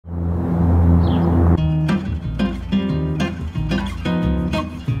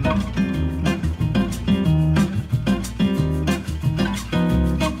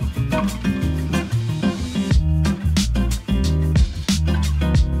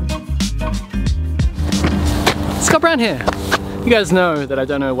Scott Brown here. You guys know that I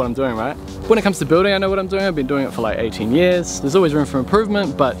don't know what I'm doing, right? When it comes to building, I know what I'm doing. I've been doing it for like 18 years. There's always room for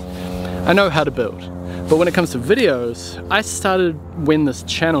improvement, but I know how to build. But when it comes to videos, I started when this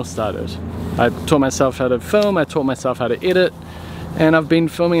channel started. I taught myself how to film, I taught myself how to edit, and I've been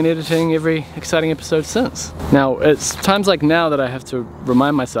filming and editing every exciting episode since. Now, it's times like now that I have to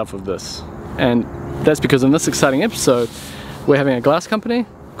remind myself of this. And that's because in this exciting episode, we're having a glass company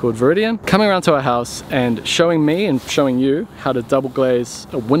called Viridian coming around to our house and showing me and showing you how to double glaze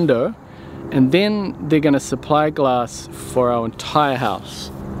a window, and then they're going to supply glass for our entire house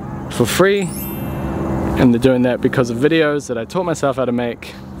for free. And they're doing that because of videos that I taught myself how to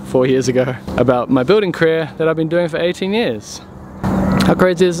make 4 years ago about my building career that I've been doing for 18 years. How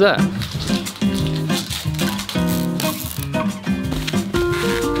crazy is that?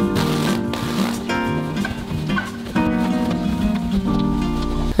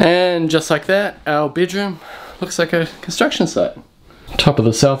 And just like that, our bedroom looks like a construction site. Top of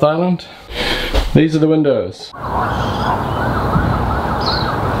the South Island. These are the windows.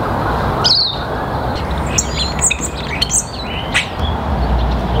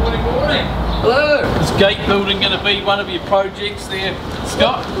 Hello! Is gate building going to be one of your projects there,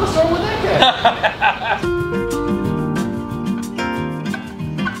 Scott? What's wrong with that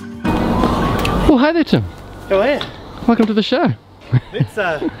guy? Well, hi there, Tim. Go ahead. Welcome to the show. Let's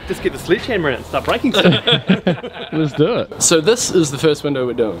just get the sledgehammer out and start breaking stuff. Let's do it. So this is the first window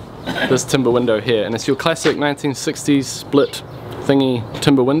we're doing. This timber window here, and it's your classic 1960s split thingy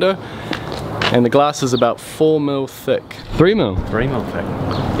timber window. And the glass is about 4mm thick. 3mm? 3mm thick.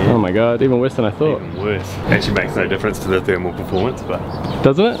 Yeah. Oh my god, even worse than I thought. Even worse. Actually makes no difference to the thermal performance, but...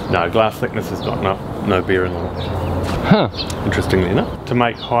 Doesn't it? No, glass thickness has got no bearing on it. Huh. Interestingly enough. To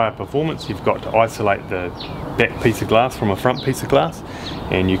make higher performance, you've got to isolate the back piece of glass from a front piece of glass,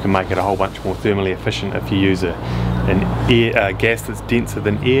 and you can make it a whole bunch more thermally efficient if you use a gas that's denser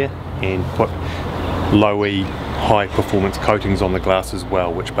than air and put Low-E high performance coatings on the glass as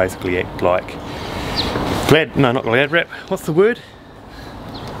well, which basically act like not glad wrap, what's the word?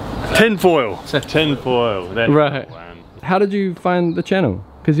 Tin foil. Tin foil. That's right. the one. How did you find the channel?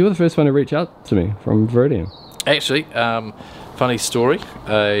 Because you were the first one to reach out to me from Viridian. Actually, funny story.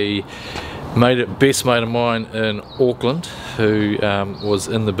 A best mate of mine in Auckland who was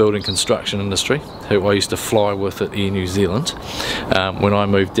in the building construction industry, who I used to fly with at Air New Zealand. When I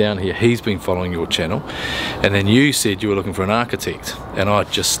moved down here, he's been following your channel, and then you said you were looking for an architect, and I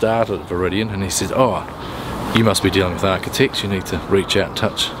just started at Viridian, and he said, oh, you must be dealing with architects, you need to reach out and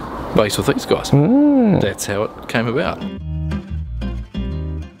touch base with these guys. That's how it came about.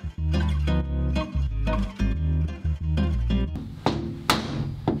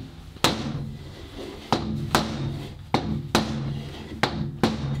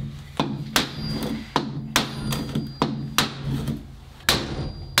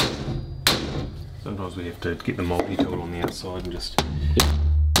 Sometimes we have to get the multi-tool on the outside and just...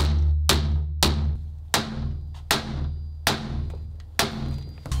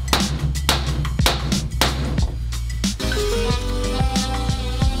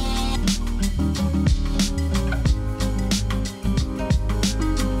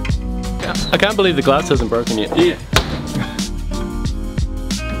 I can't believe the glass hasn't broken yet. Yeah.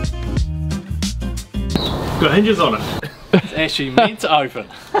 Got hinges on it. It's actually meant to open.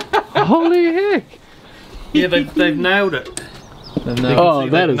 Holy heck! Yeah, they've nailed it. Oh,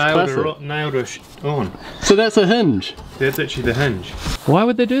 that is classic. Nailed it on. So that's a hinge. That's actually the hinge. Why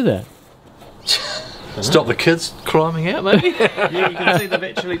would they do that? Stop the kids climbing out, maybe? Yeah, you can see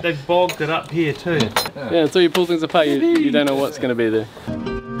they've bogged it up here too. Yeah, until you pull things apart, you don't know what's going to be there.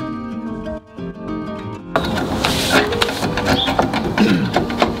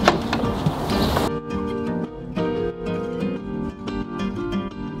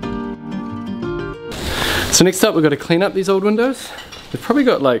 So next up, we've got to clean up these old windows. They've probably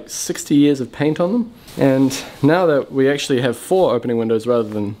got like 60 years of paint on them. And now that we actually have 4 opening windows rather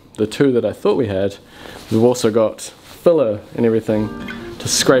than the 2 that I thought we had, we've also got filler and everything to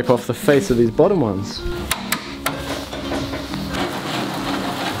scrape off the face of these bottom ones.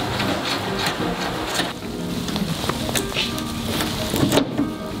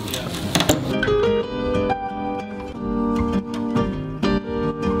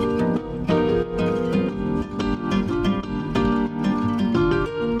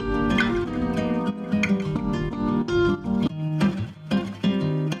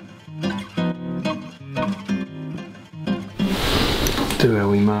 Do our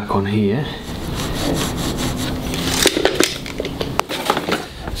wee mark on here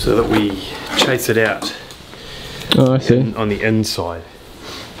so that we chase it out Oh, I see. on the inside.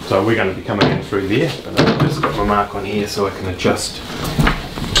 So we're going to be coming in through there, but I've just got my mark on here so I can adjust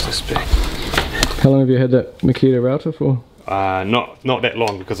this back. How long have you had that Makita router for? Not that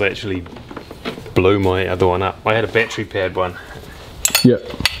long, because I actually blew my other one up. I had a battery powered one. Yep.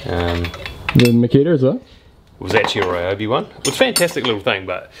 The Makita as well? It was actually a Ryobi one. It was a fantastic little thing,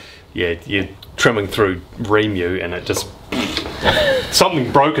 but yeah, you're trimming through Remu and it just...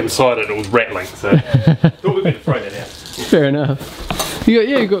 something broke inside it and it was rattling, so thought we better throw that out. Fair enough.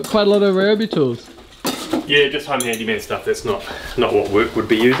 You got quite a lot of Ryobi tools. Yeah, just home handyman stuff. That's not what work would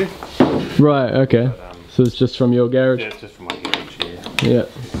be using. Right, okay. But, so it's just from your garage? Yeah, it's just from my garage, yeah. Yeah.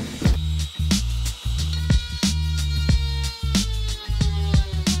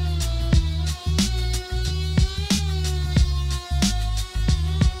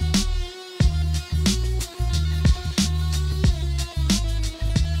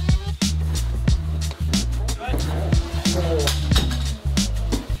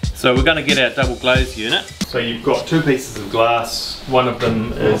 So we're going to get our double glaze unit. So you've got two pieces of glass. One of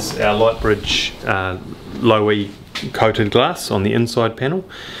them is our Lightbridge Low-E coated glass on the inside panel.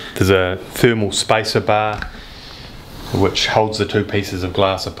 There's a thermal spacer bar which holds the two pieces of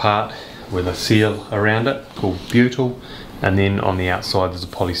glass apart with a seal around it called butyl, and then on the outside there's a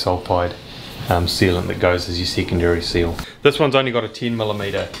polysulfide sealant that goes as your secondary seal. This one's only got a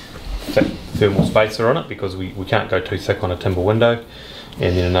 10mm thick thermal spacer on it because we can't go too thick on a timber window,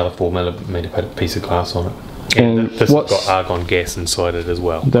 and then another 4mm piece of glass on it. And this has got argon gas inside it as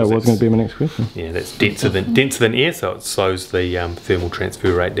well. That was going to be my next question. Yeah, that's denser than air, so it slows the thermal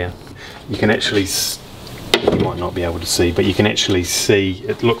transfer rate down. You can actually, you might not be able to see, but you can actually see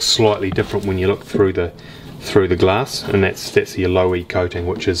it looks slightly different when you look through the glass, and that's your Low-E coating,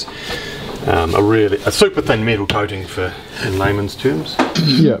 which is a super thin metal coating in layman's terms.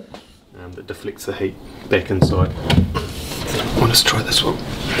 Yep. That deflects the heat back inside. So let's try this one.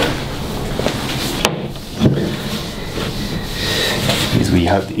 Here's where you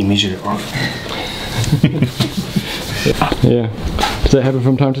hope that you measured it right. Yeah. Does that happen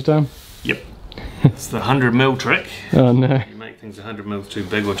from time to time? Yep. It's the 100mm trick. Oh no. You make things 100mm too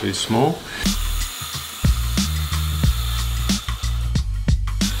big or too small.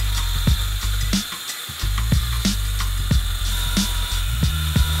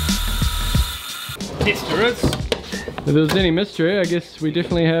 Tester is. If there was any mystery, I guess we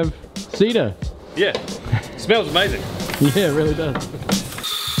definitely have cedar. Yeah. Smells amazing. Yeah, it really does.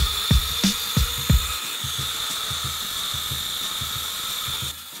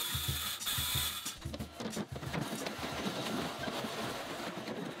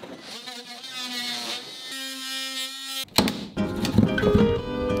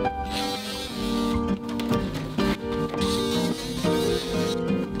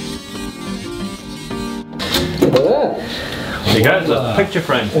 There you go, the picture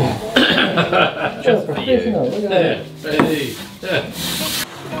frame. Just for you. Look at that.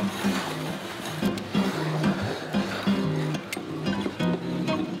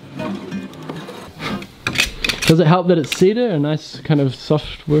 Does it help that it's cedar, a nice kind of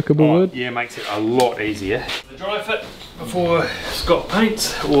soft workable wood? Yeah, it makes it a lot easier. The dry fit before Scott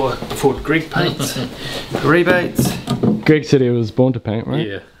paints, or before Greg paints, rebates. Greg said he was born to paint, right?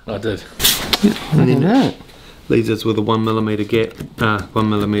 Yeah, I did. And then that leaves us with a 1mm gap,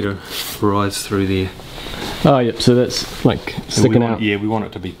 1mm rise through there. Oh, yep, so that's like sticking out. Yeah, we want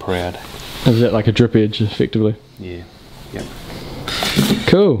it to be proud. Is that like a drip edge, effectively? Yeah, yep.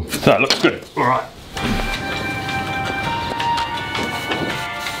 Cool. So it looks good. Alright.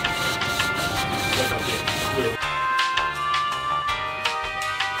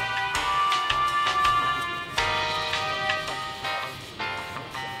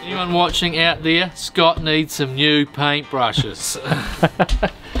 Anyone watching out there, Scott needs some new paintbrushes.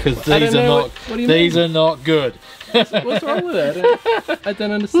 Because these are not good. What's wrong with that? I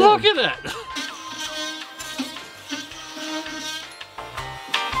don't understand. Look at it!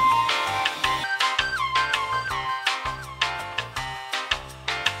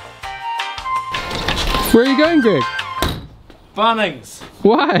 Where are you going, Greg? Bunnings!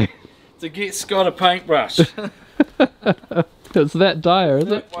 Why? To get Scott a paintbrush. It's that dire, is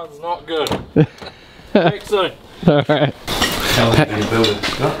it? That one's not good. Back soon. Alright. How long have you been a builder,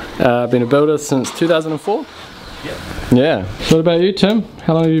 Scott? I've been a builder since 2004. Yep. Yeah. What about you, Tim?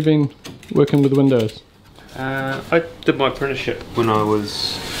 How long have you been working with windows? I did my apprenticeship when I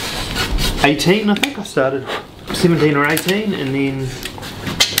was 18, I think. I started 17 or 18, and then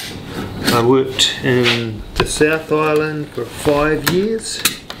I worked in the South Island for 5 years.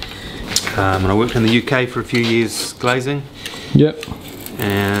 And I worked in the UK for a few years glazing. Yep.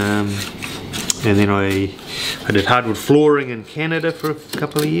 And then I I did hardwood flooring in Canada for a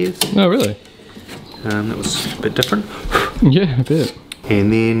couple of years. Oh, really? That was a bit different. Yeah, a bit.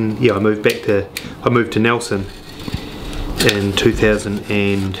 And then, yeah, I moved to Nelson in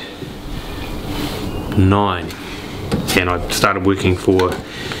 2009, and I started working for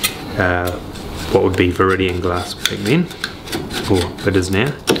what would be Viridian Glass back then, or it is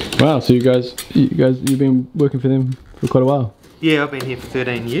now. Wow, so you've been working for them for quite a while? Yeah, I've been here for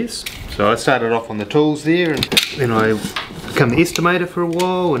 13 years. So I started off on the tools there, and then I became the estimator for a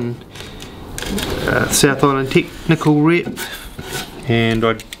while, and South Island technical rep, and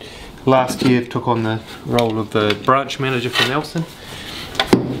I last year took on the role of the branch manager for Nelson.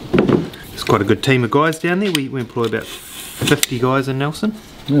 It's quite a good team of guys down there. We employ about 50 guys in Nelson.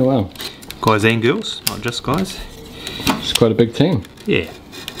 Oh wow. Guys and girls, not just guys. It's quite a big team. Yeah.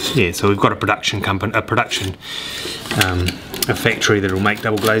 Yeah, so we've got a production company, a factory that will make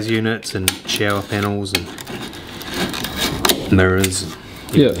double glaze units and shower panels and mirrors and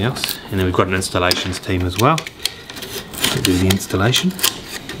everything else. And then we've got an installations team as well that do the installation.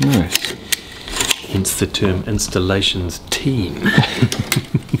 Nice. Hence the term installations team.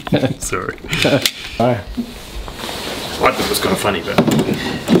 Sorry. Hi. I thought it was kind of funny, but...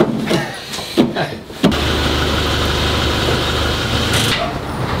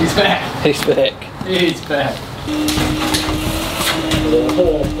 He's back. He's back. He's back.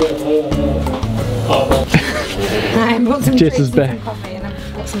 I brought some Jess is back. Some coffee and I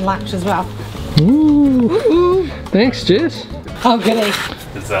brought some lunch as well. Ooh. Thanks, Jess. Oh, goody.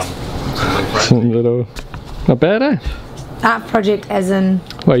 It's some little, not bad, eh? Art project as in?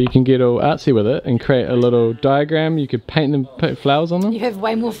 Well, you can get all artsy with it and create a little diagram. You could paint them, put flowers on them. You have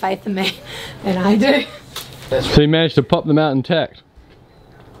way more faith in me than I do. So you managed to pop them out intact.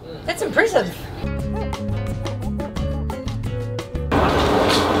 That's impressive.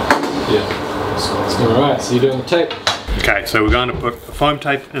 Yeah. Alright, so you're doing the tape. Okay, so we're going to put foam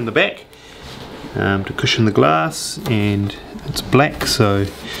tape in the back to cushion the glass, and it's black, so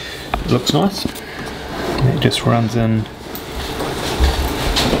it looks nice. And it just runs in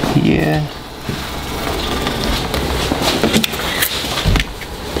here.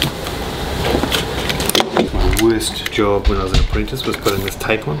 My worst job when I was an apprentice was putting this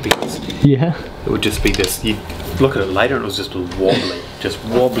tape on, because it would just be this, you'd look at it later and it was just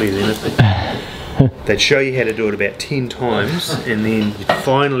wobbly as anything. They'd show you how to do it about 10 times and then you'd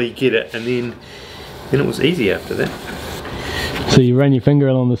finally get it, and then it was easy after that. So you run your finger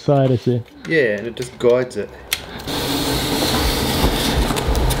along the side, I see. Yeah, and it just guides it.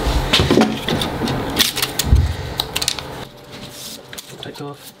 Take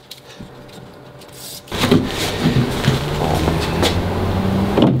off.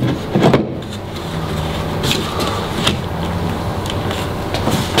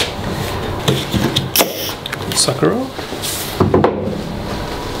 Sucker off.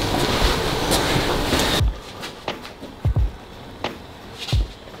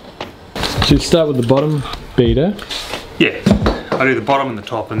 So you start with the bottom beater. Yeah, I do the bottom and the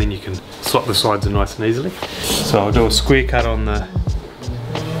top, and then you can swap the sides in nice and easily. So I'll do a square cut on the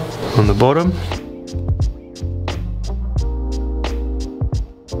bottom.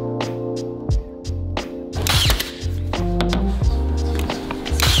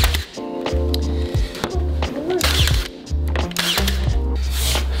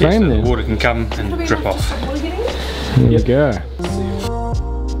 Frame so then. the water can come and drip off. There you go.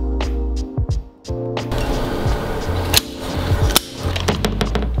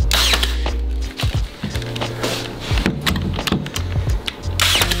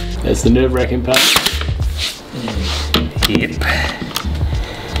 That's the nerve-wracking part. Yep.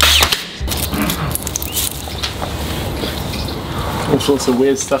 All sorts of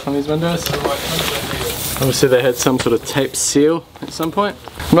weird stuff on these windows. Obviously they had some sort of tape seal at some point.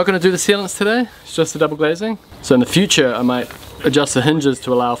 I'm not going to do the sealants today, it's just the double glazing. So in the future I might adjust the hinges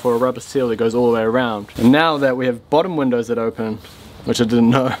to allow for a rubber seal that goes all the way around. And now that we have bottom windows that open, which I didn't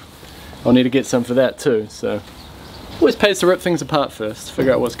know, I'll need to get some for that too. So always pays to rip things apart first,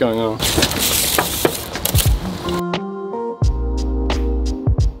 figure out what's going on.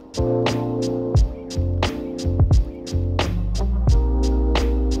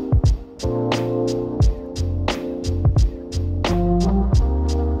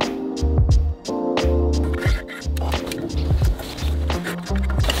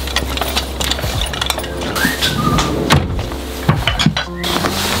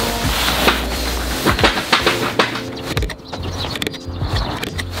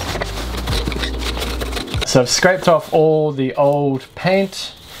 So I've scraped off all the old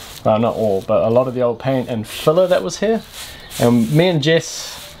paint, well not all, but a lot of the old paint and filler that was here. And me and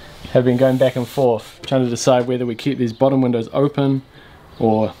Jess have been going back and forth trying to decide whether we keep these bottom windows open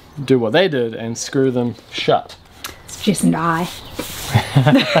or do what they did and screw them shut. It's Jess and I.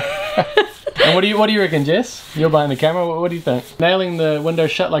 And what do you reckon, Jess? You're behind the camera. What do you think? Nailing the window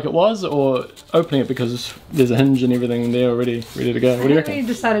shut like it was, or opening it because there's a hinge and everything there already ready to go? What do you reckon? We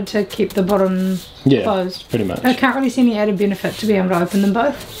decided to keep the bottom closed. Pretty much. I can't really see any added benefit to be able to open them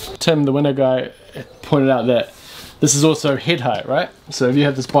both. Tim, the window guy, pointed out that this is also head height, right? So if you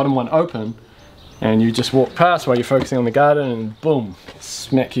have this bottom one open and you just walk past while you're focusing on the garden and boom,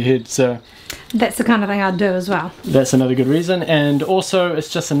 smack your head. So that's the kind of thing I'd do as well. That's another good reason. And also it's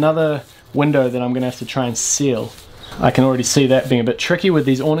just another window that I'm going to have to try and seal. I can already see that being a bit tricky with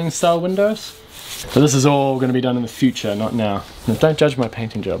these awning style windows. But this is all going to be done in the future, not now. Now don't judge my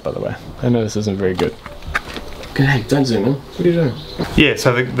painting job, by the way. I know this isn't very good. Hey, don't zoom in. What are you doing? Yeah,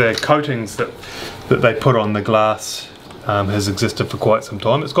 so the coatings that they put on the glass has existed for quite some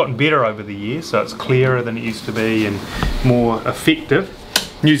time. It's gotten better over the years, so it's clearer than it used to be and more effective.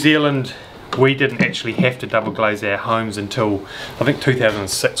 New Zealand, we didn't actually have to double glaze our homes until I think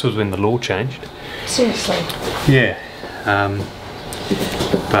 2006 was when the law changed. Seriously? Yeah,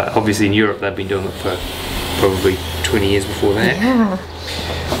 but obviously in Europe they've been doing it for probably 20 years before that. Yeah.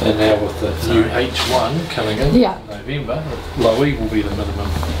 And now with the new H1 coming in November, Low-E will be the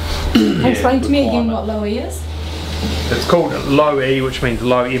minimum. Explain to me again what Low-E is. It's called Low-E, which means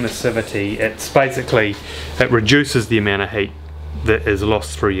low emissivity. It's basically, it reduces the amount of heat that is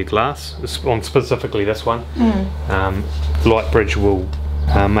lost through your glass, on specifically this one. Lightbridge will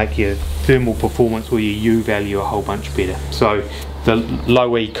make your thermal performance or your U value a whole bunch better. So the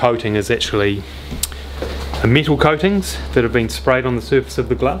Low-E coating is actually metal coatings that have been sprayed on the surface of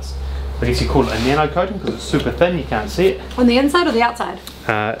the glass. I guess you call it a nano coating because it's super thin, you can't see it. On the inside or the outside?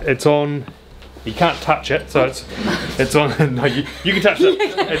 It's on, you can't touch it, so it's on, no, you can touch it.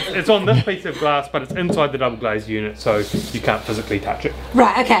 It's on this piece of glass, but it's inside the double glazed unit, so you can't physically touch it.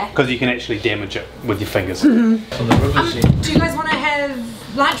 Right, okay. Because you can actually damage it with your fingers. Do you guys want to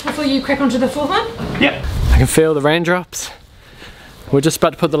have lunch before you crack onto the fourth one? Yeah. I can feel the raindrops. We're just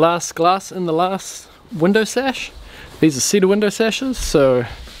about to put the last glass in the last window sash. These are cedar window sashes, so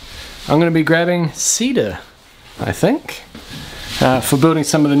I'm going to be grabbing cedar, I think, for building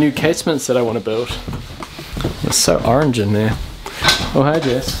some of the new casements that I want to build. It's so orange in there. Oh, hi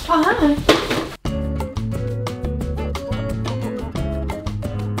Jess. Oh, hi.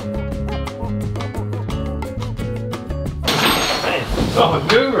 Oh,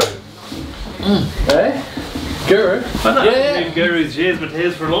 Guru. Hey? Guru? I know, I've been Guru's years, but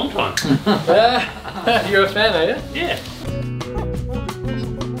hairs for a long time. You're a fan, are you? Yeah.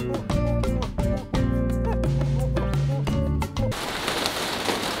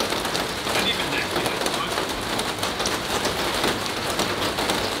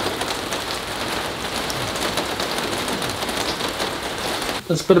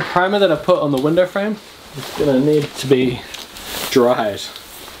 This bit of primer that I put on the window frame is going to need to be dried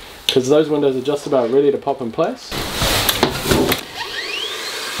because those windows are just about ready to pop in place.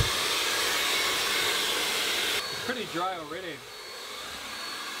 It's pretty dry already.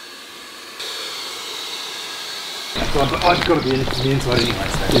 I've got to be in the inside anyway,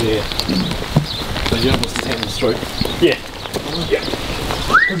 so. Yeah. So you don't want to stand them through? Yeah. Yeah.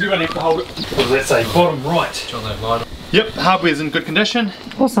 Because you're going to have to hold it. What does that say? Bottom right. On that line. Yep, hardware's in good condition.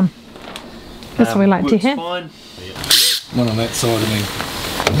 Awesome. That's what we like to works hear. fine. One on that side of me.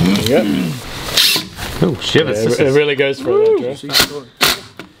 Yep. Oh, shivers. Yeah, it really goes for that, Joe.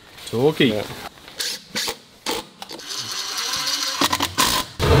 Talkie.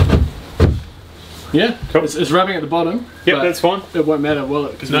 Yeah, Cool. it's rubbing at the bottom. Yep, but that's fine. It won't matter, will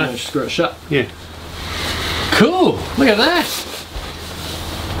it? Because we No. managed to screw it shut. Yeah. Cool! Look at that!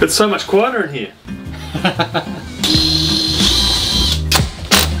 It's so much quieter in here.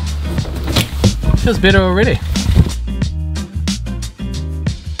 Feels better already.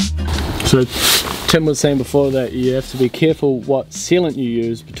 So Tim was saying before that you have to be careful what sealant you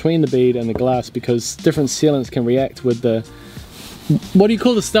use between the bead and the glass because different sealants can react with the... What do you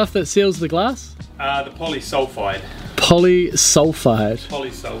call the stuff that seals the glass? The polysulfide. Polysulfide.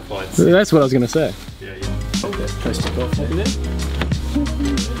 Polysulfides. That's what I was going to say. Yeah, yeah.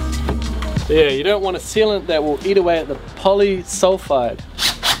 Yeah, you don't want a sealant that will eat away at the polysulfide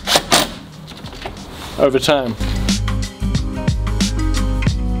over time.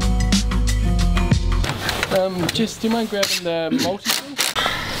 Jess, do you mind grabbing the multi-tool?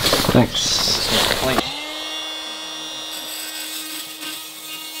 Thanks.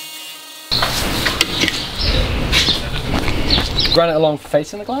 Run it along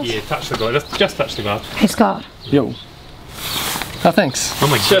facing the glass? Yeah, touch the glass. Just touch the glass. Hey Scott, Yo. Oh, thanks. Oh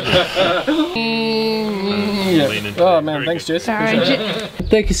my goodness. Oh man, thanks Jess.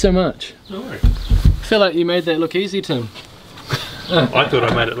 Thank you so much. No worries. I feel like you made that look easy, Tim. I thought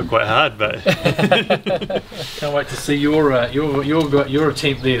I made it look quite hard, but Can't wait to see your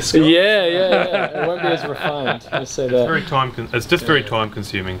attempt there, Scott. Yeah. It won't be as refined. Let's say that. it's just very time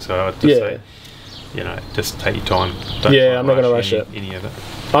consuming. So I'd just say, you know, just take your time. Don't I'm not going to rush it. Any of it.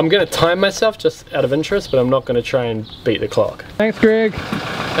 I'm going to time myself just out of interest, but I'm not going to try and beat the clock. Thanks, Greg.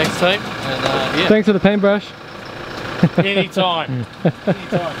 Thanks, team. And, Thanks for the paintbrush. Anytime.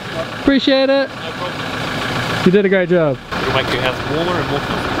 Appreciate it. No problem. You did a great job. It'll make your house warmer and more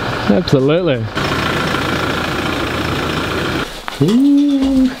comfortable. Absolutely.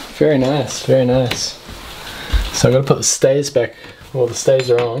 Ooh, very nice, very nice. So I've got to put the stays back. Well, the stays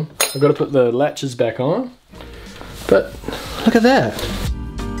are on. I've got to put the latches back on. But look at that.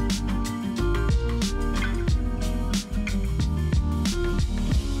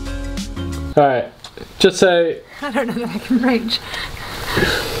 Alright, just say... I don't know that I can reach.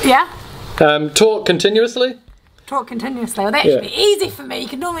 Yeah? Talk continuously. Talk continuously. Well, that should be easy for me. You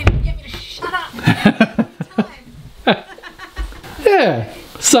can normally get me to shut up. Yeah,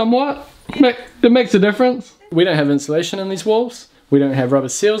 somewhat. It makes a difference. We don't have insulation in these walls. We don't have rubber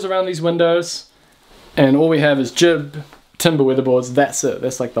seals around these windows. And all we have is jib, timber weatherboards. That's it.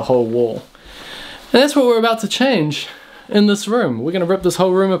 That's like the whole wall. And that's what we're about to change in this room. We're going to rip this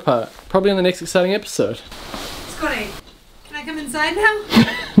whole room apart. Probably in the next exciting episode. Scotty, can I come inside now?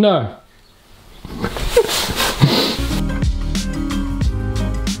 No.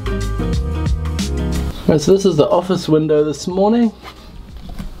 Right, so this is the office window this morning.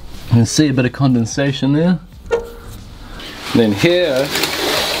 You can see a bit of condensation there. And then here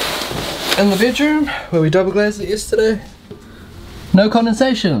in the bedroom where we double glazed it yesterday, no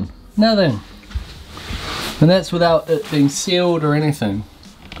condensation, nothing. And that's without it being sealed or anything.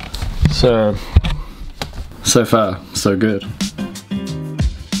 So far, so good.